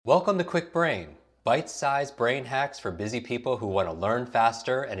Welcome to Kwik Brain, bite-sized brain hacks for busy people who want to learn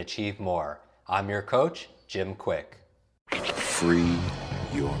faster and achieve more. I'm your coach, Jim Kwik. Free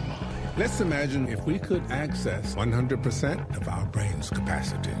your mind. Let's imagine if we could access 100% of our brain's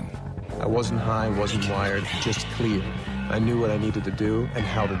capacity. I wasn't high, wasn't wired, just clear. I knew what I needed to do and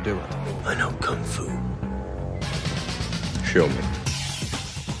how to do it. I know Kung Fu. Show me.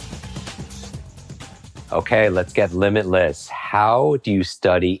 Okay, let's get limitless. How do you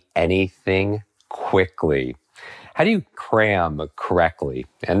study anything quickly? How do you cram correctly?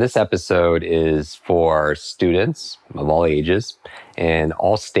 And this episode is for students of all ages and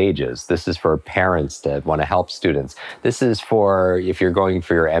all stages. This is for parents that want to help students. This is for if you're going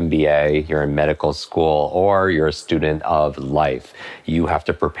for your MBA, you're in medical school, or you're a student of life. You have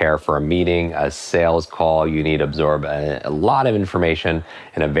to prepare for a meeting, a sales call. You need to absorb a lot of information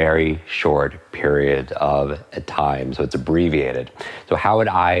in a very short period of time. So it's abbreviated. So how would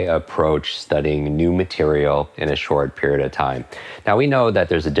I approach studying new material in a short period of time? Now, we know that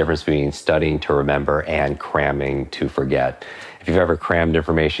there's a difference between studying to remember and cramming to forget. If you've ever crammed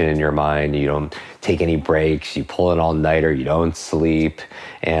information in your mind, you don't take any breaks, you pull an all-nighter, you don't sleep,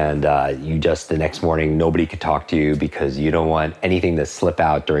 and you just the next morning, nobody could talk to you because you don't want anything to slip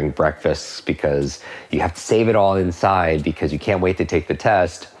out during breakfast because you have to save it all inside because you can't wait to take the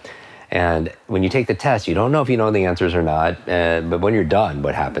test. And when you take the test, you don't know if you know the answers or not, but when you're done,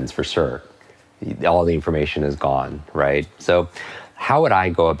 what happens for sure? All the information is gone, right? So how would I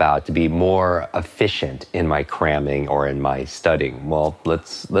go about to be more efficient in my cramming or in my studying? Well,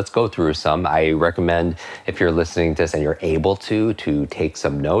 let's go through some. I recommend if you're listening to this and you're able to take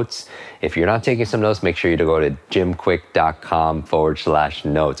some notes. If you're not taking some notes, make sure you go to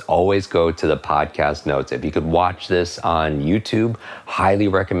jimkwik.com/notes. Always go to the podcast notes. If you could watch this on YouTube, highly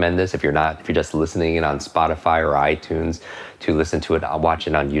recommend this. If you're just listening in on Spotify or iTunes, to listen to it, watch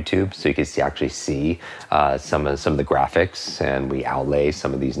it on YouTube so you can actually see some of the graphics, and we outlay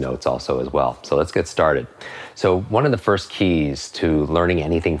some of these notes also as well. So let's get started. So one of the first keys to learning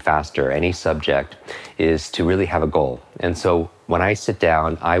anything faster, any subject, is to really have a goal. And so when I sit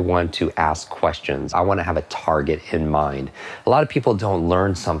down, I want to ask questions. I want to have a target in mind. A lot of people don't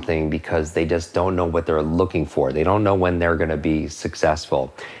learn something because they just don't know what they're looking for. They don't know when they're going to be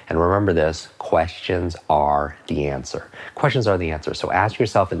successful. And remember this, questions are the answer. Questions are the answer. So ask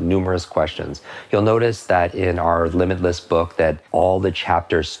yourself numerous questions. You'll notice that in our Limitless book that all the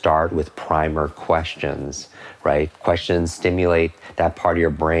chapters start with primer questions, right? Questions stimulate that part of your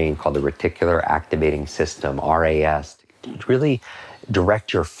brain called the reticular activating system, RAS, to really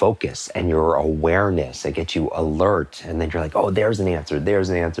direct your focus and your awareness and get you alert. And then you're like, oh, there's an answer, there's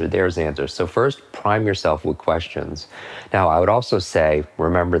an answer, there's an answer. So first, prime yourself with questions. Now, I would also say,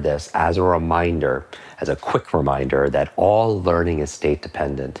 remember this as a reminder, as a quick reminder, that all learning is state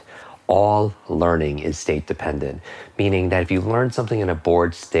dependent. All learning is state dependent, meaning that if you learn something in a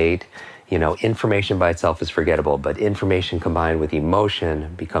bored state, information by itself is forgettable, but information combined with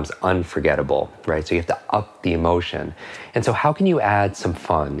emotion becomes unforgettable, right? So you have to up the emotion. And so how can you add some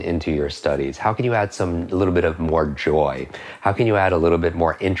fun into your studies? How can you add a little bit of more joy? How can you add a little bit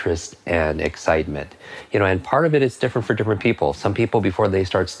more interest and excitement? And part of it is different for different people. Some people, before they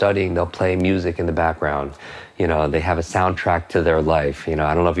start studying, they'll play music in the background. They have a soundtrack to their life. I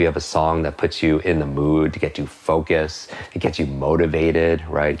don't know if you have a song that puts you in the mood to get you focused, it gets you motivated,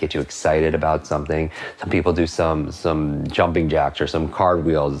 right? Get you excited about something. Some people do some jumping jacks or some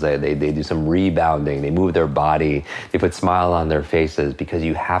cartwheels. They do some rebounding. They move their body. They put smile on their faces because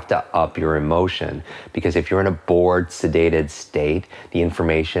you have to up your emotion. Because if you're in a bored, sedated state, the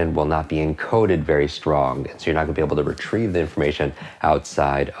information will not be encoded very strong. So you're not going to be able to retrieve the information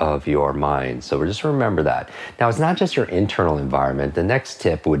outside of your mind. So just remember that. Now, it's not just your internal environment. The next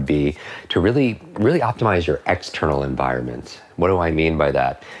tip would be to really optimize your external environment. What do I mean by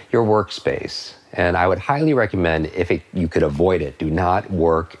that? Your workspace. And I would highly recommend, if you could avoid it, do not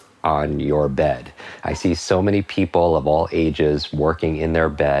work on your bed. I see so many people of all ages working in their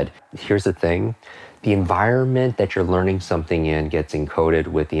bed. Here's the thing. The environment that you're learning something in gets encoded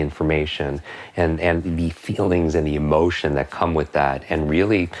with the information and the feelings and the emotion that come with that. And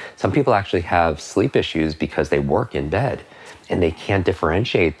really, some people actually have sleep issues because they work in bed and they can't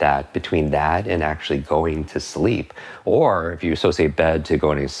differentiate that between that and actually going to sleep. Or if you associate bed to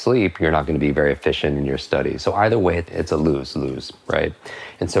going to sleep, you're not going to be very efficient in your studies. So either way, it's a lose-lose, right?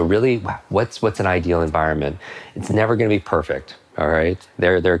 And so really, what's an ideal environment? It's never going to be perfect. All right.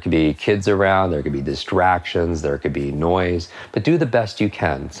 There could be kids around, there could be distractions, there could be noise, but do the best you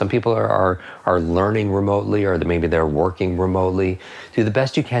can. Some people are learning remotely, or maybe they're working remotely. Do the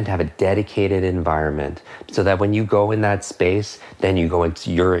best you can to have a dedicated environment so that when you go in that space, then you go into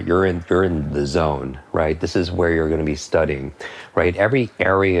you're in the zone, right? This is where you're going to be studying, right? Every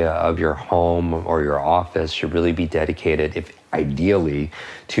area of your home or your office should really be dedicated, if ideally,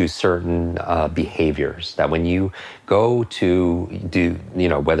 to certain behaviors. That when you go to do,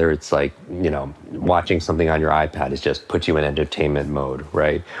 whether it's like, watching something on your iPad, is just puts you in entertainment mode,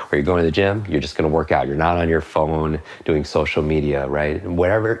 right? Or you're going to the gym, you're just going to work out. You're not on your phone doing social media, right?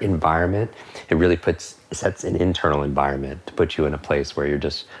 Whatever environment, it really sets an internal environment to put you in a place where you're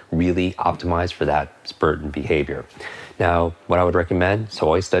just really optimized for that certain behavior. Now, what I would recommend, so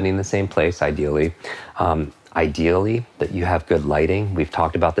always studying in the same place, ideally. Ideally, that you have good lighting. We've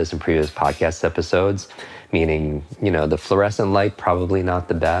talked about this in previous podcast episodes, meaning, the fluorescent light, probably not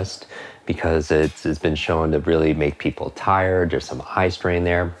the best because it's been shown to really make people tired. There's some eye strain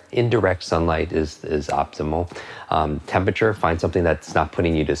there. Indirect sunlight is optimal. Temperature, find something that's not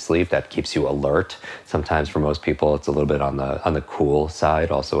putting you to sleep, that keeps you alert. Sometimes for most people, it's a little bit on the cool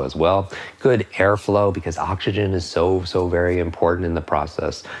side also as well. Good airflow, because oxygen is so very important in the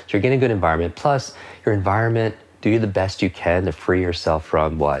process. So you're getting a good environment. Plus, your environment, do the best you can to free yourself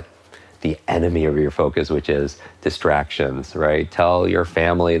from what? The enemy of your focus, which is distractions, right? Tell your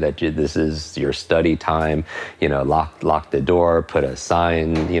family that this is your study time, lock the door, put a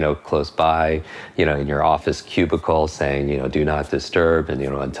sign, close by, in your office cubicle saying, do not disturb, and,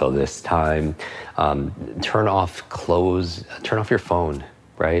 until this time. Turn off your phone,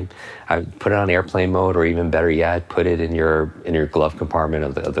 right? I put it on airplane mode, or even better yet, put it in your glove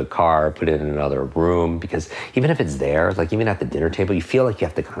compartment of the car, put it in another room, because even if it's there, like even at the dinner table, you feel like you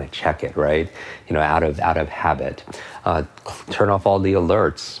have to kind of check it, right? Out of habit. Turn off all the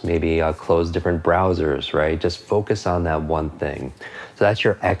alerts, maybe close different browsers, right? Just focus on that one thing. So that's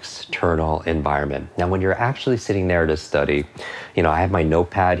your external environment. Now, when you're actually sitting there to study, I have my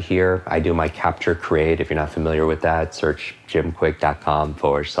notepad here. I do my capture create. If you're not familiar with that, search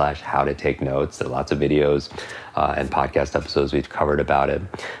jimkwik.com/how to take notes. There are lots of videos and podcast episodes we've covered about it.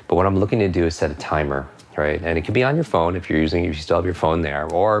 But what I'm looking to do is set a timer, right? And it can be on your phone if you still have your phone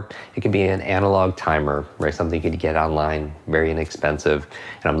there, or it can be an analog timer, right? Something you can get online, very inexpensive.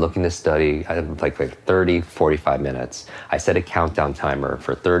 And I'm looking to study like 30, 45 minutes. I set a countdown timer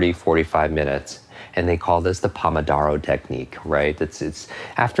for 30, 45 minutes. And they call this the Pomodoro technique, right? It's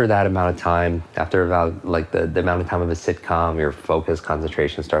after that amount of time, after about like the amount of time of a sitcom, your focus,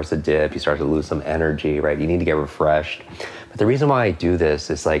 concentration starts to dip, you start to lose some energy, right? You need to get refreshed. But the reason why I do this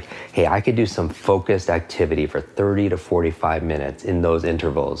is like, hey, I could do some focused activity for 30 to 45 minutes in those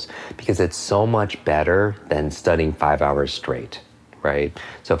intervals, because it's so much better than studying 5 hours straight. Right?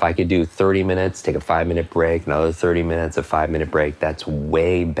 So if I could do 30 minutes, take a 5-minute break, another 30 minutes, a 5-minute break, that's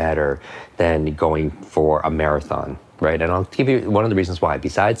way better than going for a marathon, right? And I'll give you one of the reasons why.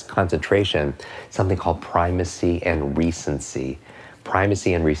 Besides concentration, something called primacy and recency.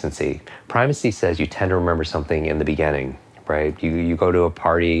 Primacy and recency. Primacy says you tend to remember something in the beginning, right? You go to a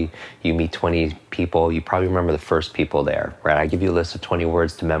party, you meet 20 people, you probably remember the first people there, right? I give you a list of 20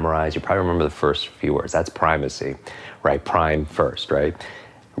 words to memorize, you probably remember the first few words. That's primacy, right? Prime first, right?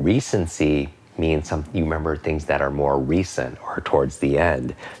 Recency means you remember things that are more recent or towards the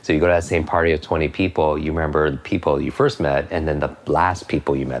end. So you go to that same party of 20 people, you remember the people you first met, and then the last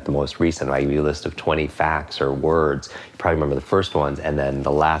people you met, the most recent. I give you a list of 20 facts or words. You probably remember the first ones and then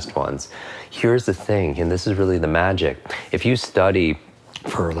the last ones. Here's the thing, and this is really the magic. If you study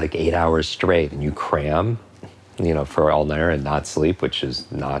for like 8 hours straight and you cram, for all night and not sleep, which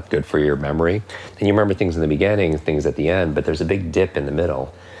is not good for your memory, then you remember things in the beginning, things at the end, but there's a big dip in the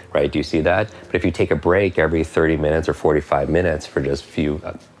middle, right? Do you see that? But if you take a break every 30 minutes or 45 minutes for just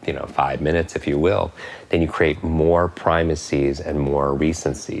 5 minutes, if you will, then you create more primacies and more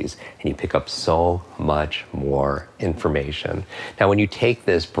recencies, and you pick up so much more information. Now, when you take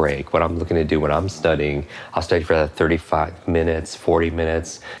this break, what I'm looking to do when I'm studying, I'll study for that 35 minutes, 40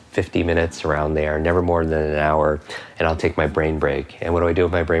 minutes, 50 minutes, around there, never more than an hour, and I'll take my brain break. And what do I do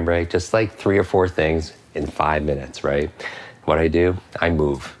with my brain break? Just like 3 or 4 things in 5 minutes, right? What I do, I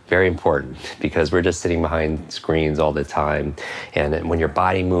move. Very important, because we're just sitting behind screens all the time. And when your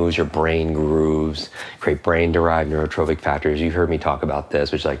body moves, your brain grooves, create brain-derived neurotrophic factors. You've heard me talk about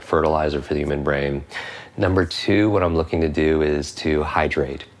this, which is like fertilizer for the human brain. Number 2, what I'm looking to do is to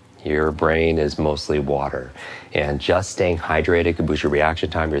hydrate. Your brain is mostly water. And just staying hydrated can boost your reaction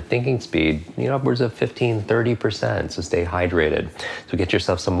time, your thinking speed, upwards of 15, 30%. So stay hydrated. So get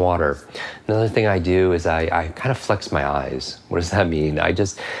yourself some water. Another thing I do is I kind of flex my eyes. What does that mean?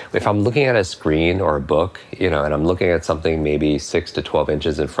 If I'm looking at a screen or a book, and I'm looking at something maybe 6 to 12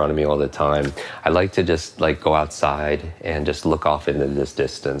 inches in front of me all the time, I like to just go outside and just look off into this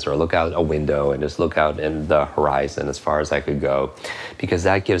distance, or look out a window and just look out in the horizon as far as I could go, because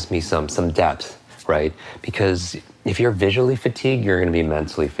that gives me some depth, right? Because if you're visually fatigued, you're going to be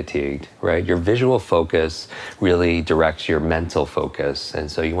mentally fatigued, right? Your visual focus really directs your mental focus. And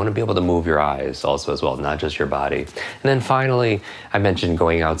so you want to be able to move your eyes also as well, not just your body. And then finally, I mentioned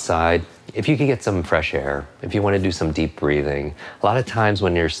going outside. If you could get some fresh air, if you want to do some deep breathing, a lot of times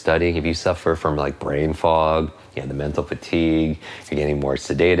when you're studying, if you suffer from brain fog, the mental fatigue, you're getting more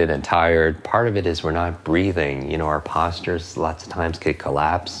sedated and tired, part of it is we're not breathing. Our postures lots of times could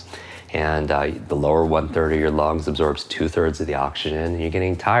collapse, and the lower 1/3 of your lungs absorbs 2/3 of the oxygen, and you're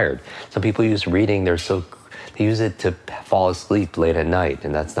getting tired. Some people use reading, they use it to fall asleep late at night,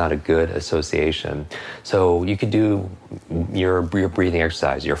 and that's not a good association. So you could do your breathing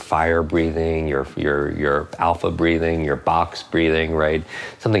exercise, your fire breathing, your alpha breathing, your box breathing, right?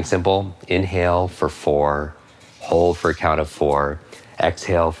 Something simple. Inhale for 4, hold for a count of 4,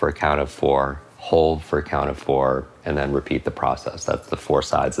 exhale for a count of 4, hold for a count of 4, and then repeat the process. That's the 4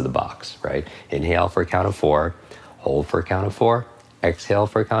 sides of the box, right? Inhale for a count of 4, hold for a count of 4, exhale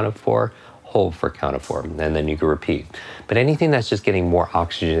for a count of 4, hold for a count of 4, and then you can repeat. But anything that's just getting more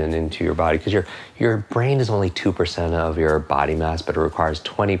oxygen into your body, because your brain is only 2% of your body mass, but it requires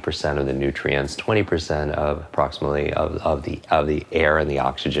 20% of the nutrients, 20% of approximately of the air and the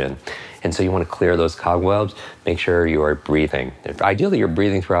oxygen. And so you want to clear those cobwebs, make sure you are breathing. Ideally, you're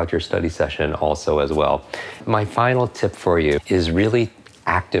breathing throughout your study session also as well. My final tip for you is really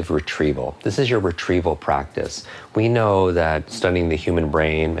active retrieval. This is your retrieval practice. We know that studying the human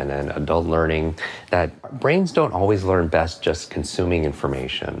brain and then adult learning, that brains don't always learn best just consuming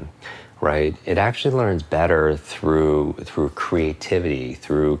information, right? It actually learns better through creativity,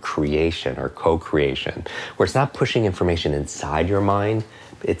 through creation or co-creation, where it's not pushing information inside your mind,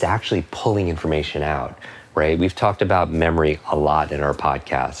 it's actually pulling information out, right? We've talked about memory a lot in our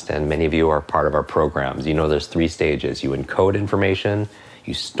podcast, and many of you are part of our programs. There's 3 stages. You encode information,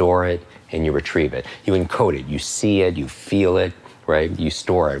 you store it, and you retrieve it. You encode it, you see it, you feel it, right? You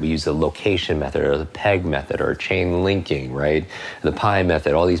store it. We use the location method or the PEG method or chain linking, right? The PI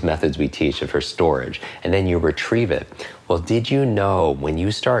method, all these methods we teach for storage. And then you retrieve it. Well, did you know when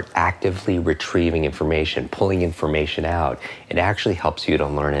you start actively retrieving information, pulling information out, it actually helps you to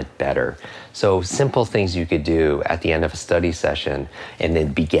learn it better. So simple things you could do at the end of a study session and the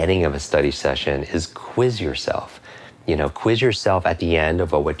beginning of a study session is quiz yourself. Quiz yourself at the end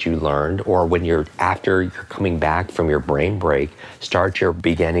of what you learned, or after you're coming back from your brain break, start your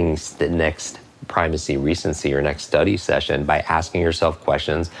the next primacy, recency, or next study session by asking yourself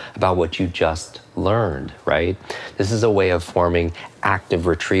questions about what you just learned, right? This is a way of forming active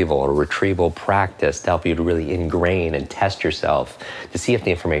retrieval or retrieval practice to help you to really ingrain and test yourself to see if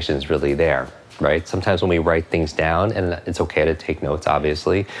the information is really there. Right? Sometimes when we write things down, and it's okay to take notes,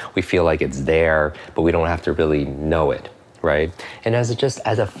 obviously, we feel like it's there, but we don't have to really know it, right? And as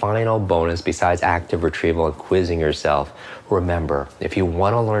a final bonus, besides active retrieval and quizzing yourself, remember, if you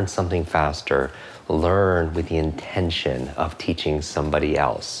want to learn something faster, learn with the intention of teaching somebody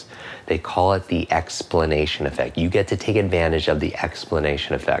else. They call it the explanation effect. You get to take advantage of the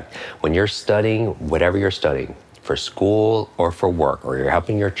explanation effect. When you're studying, whatever you're studying, for school or for work, or you're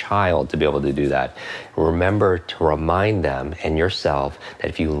helping your child to be able to do that, remember to remind them and yourself that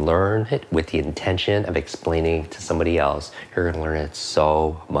if you learn it with the intention of explaining to somebody else, you're going to learn it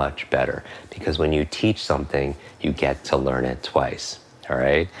so much better. Because when you teach something, you get to learn it twice. All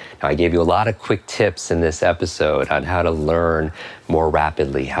right. Now, I gave you a lot of quick tips in this episode on how to learn more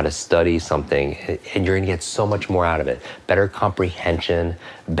rapidly, how to study something, and you're going to get so much more out of it. Better comprehension,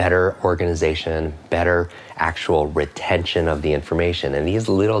 better organization, better actual retention of the information. And these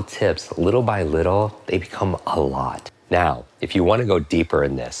little tips, little by little, they become a lot. Now, if you want to go deeper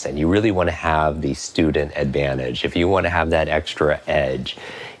in this and you really want to have the student advantage, if you want to have that extra edge,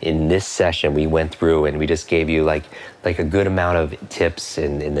 in this session we went through and we just gave you like a good amount of tips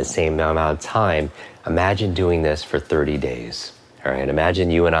in the same amount of time. Imagine doing this for 30 days. All right,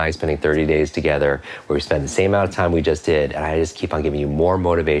 imagine you and I spending 30 days together where we spend the same amount of time we just did, and I just keep on giving you more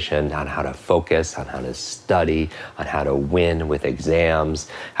motivation on how to focus, on how to study, on how to win with exams,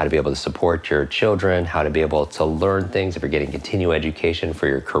 how to be able to support your children, how to be able to learn things if you're getting continuing education for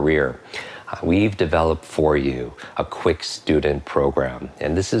your career. we've developed for you a Kwik student program.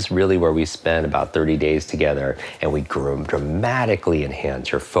 And this is really where we spend about 30 days together, and we dramatically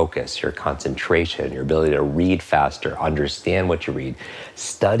enhance your focus, your concentration, your ability to read faster, understand what you read,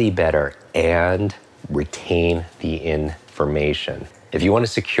 study better, and retain the information. If you want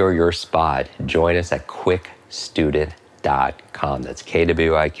to secure your spot, join us at kwikstudent.com. That's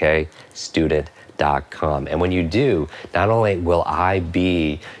KWIK student.com. And when you do, not only will I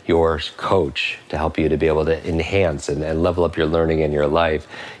be your coach to help you to be able to enhance and level up your learning in your life,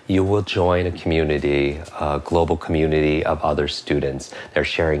 you will join a community, a global community of other students. They're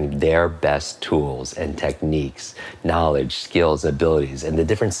sharing their best tools and techniques, knowledge, skills, abilities, and the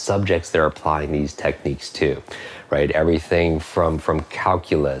different subjects they're applying these techniques to. Right, everything from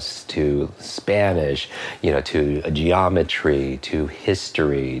calculus to Spanish, to geometry, to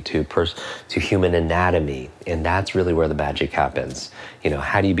history, to human anatomy, and that's really where the magic happens.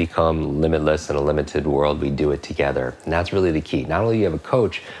 How do you become limitless in a limited world? We do it together, and that's really the key. Not only do you have a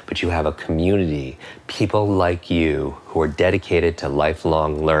coach, but you have a community, people like you who are dedicated to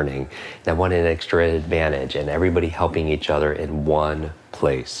lifelong learning that want an extra advantage, and everybody helping each other in one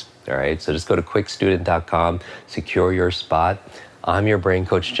place. All right, so just go to kwikstudent.com, secure your spot. I'm your brain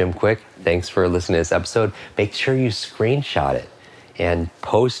coach, Jim Kwik. Thanks for listening to this episode. Make sure you screenshot it and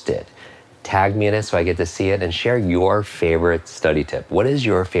post it. Tag me in it so I get to see it, and share your favorite study tip. What is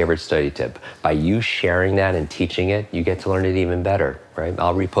your favorite study tip? By you sharing that and teaching it, you get to learn it even better, right?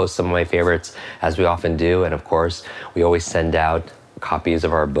 I'll repost some of my favorites, as we often do. And of course, we always send out copies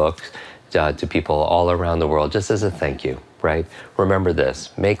of our books to people all around the world, just as a thank you. Right? Remember this,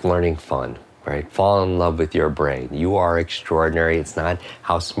 make learning fun, right? Fall in love with your brain. You are extraordinary. It's not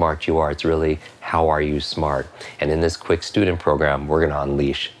how smart you are, it's really how are you smart. And in this Kwik student program, we're gonna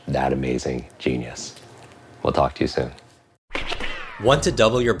unleash that amazing genius. We'll talk to you soon. Want to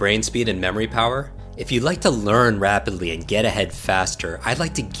double your brain speed and memory power? If you'd like to learn rapidly and get ahead faster, I'd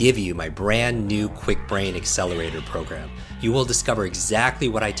like to give you my brand new Kwik Brain Accelerator program. You will discover exactly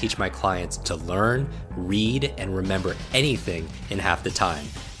what I teach my clients to learn, read, and remember anything in half the time.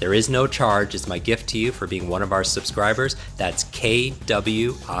 There is no charge. It's my gift to you for being one of our subscribers. That's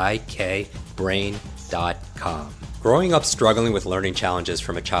kwikbrain.com. Growing up struggling with learning challenges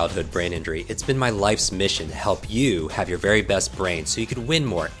from a childhood brain injury, it's been my life's mission to help you have your very best brain so you can win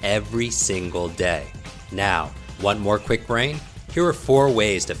more every single day. Now, want more Kwik Brain? Here are 4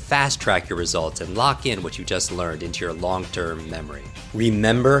 ways to fast track your results and lock in what you just learned into your long-term memory.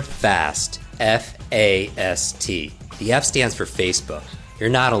 Remember FAST, F-A-S-T. The F stands for Facebook. You're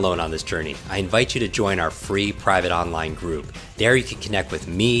not alone on this journey. I invite you to join our free private online group. There you can connect with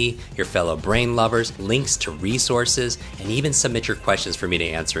me, your fellow brain lovers, links to resources, and even submit your questions for me to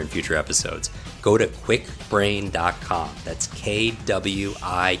answer in future episodes. Go to kwikbrain.com. That's Kwik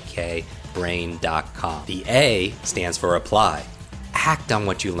brain.com. The A stands for apply. Act on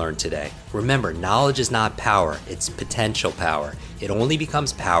what you learned today. Remember, knowledge is not power, it's potential power. It only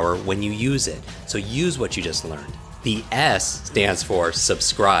becomes power when you use it. So use what you just learned. The S stands for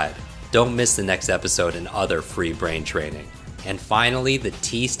subscribe. Don't miss the next episode and other free brain training. And finally, the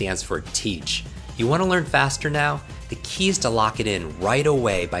T stands for teach. You want to learn faster now? The key is to lock it in right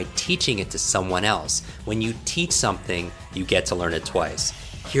away by teaching it to someone else. When you teach something, you get to learn it twice.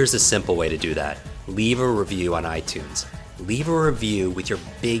 Here's a simple way to do that. Leave a review on iTunes. Leave a review with your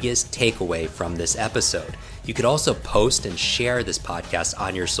biggest takeaway from this episode. You could also post and share this podcast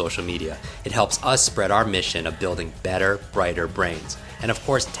on your social media. It helps us spread our mission of building better, brighter brains. And of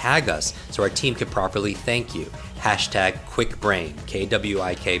course, tag us so our team can properly thank you. Hashtag KwikBrain,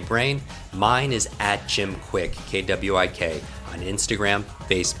 K-W-I-K Brain. Mine is at Jim Kwik, K-W-I-K, on Instagram,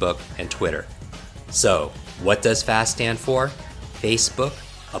 Facebook, and Twitter. So, what does FAST stand for? Facebook,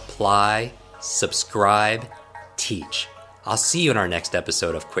 apply, subscribe, teach. I'll see you in our next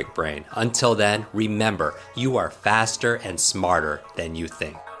episode of Kwik Brain. Until then, remember, you are faster and smarter than you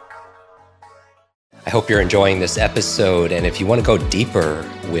think. I hope you're enjoying this episode, and if you want to go deeper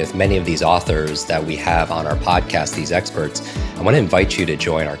with many of these authors that we have on our podcast, these experts, I want to invite you to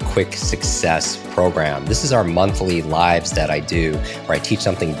join our Kwik Success program. This is our monthly lives that I do, where I teach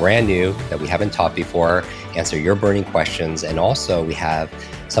something brand new that we haven't taught before, answer your burning questions, and also we have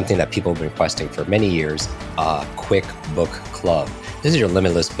something that people have been requesting for many years, a Kwik Book Club. This is your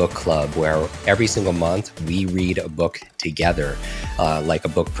limitless book club where every single month we read a book together, like a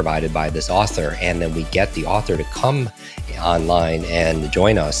book provided by this author, and then we get the author to come online and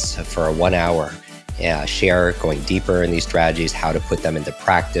join us for 1 hour. share going deeper in these strategies, how to put them into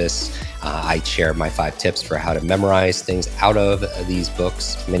practice. I share my 5 tips for how to memorize things out of these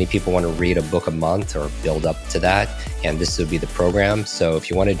books. Many people want to read a book a month or build up to that, and this would be the program. So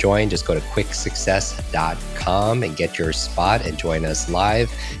if you want to join, just go to kwiksuccess.com and get your spot and join us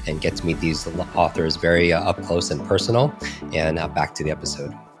live and get to meet these authors very up close and personal. And back to the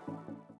episode.